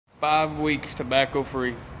5 weeks tobacco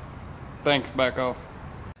free. Thanks, BaccOff.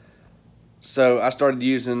 So I started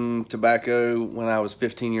using tobacco when I was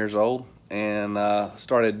 15 years old, and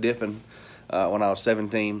started dipping when I was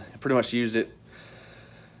 17. I pretty much used it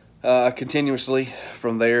continuously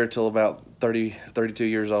from there till about 32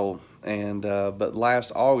 years old. And but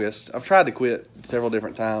last August, I've tried to quit several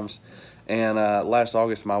different times, and last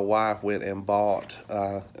August my wife went and bought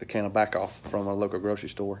a can of BaccOff from a local grocery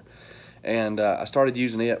store, and I started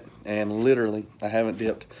using it, and literally I haven't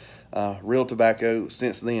dipped real tobacco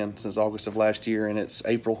since then, since August of last year, and it's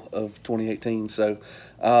April of 2018. So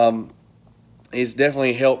it's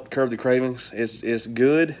definitely helped curb the cravings. It's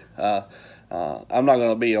good. I'm not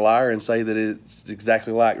going to be a liar and say that it's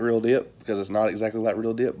exactly like real dip, because it's not exactly like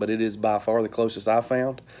real dip, but it is by far the closest I've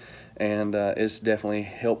found, and it's definitely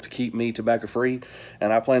helped keep me tobacco free,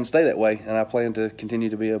 and I plan to stay that way, and I plan to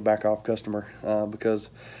continue to be a BaccOff customer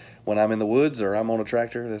because when I'm in the woods or I'm on a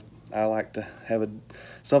tractor, I like to have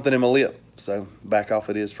something in my lip, so BaccOff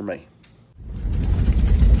it is for me.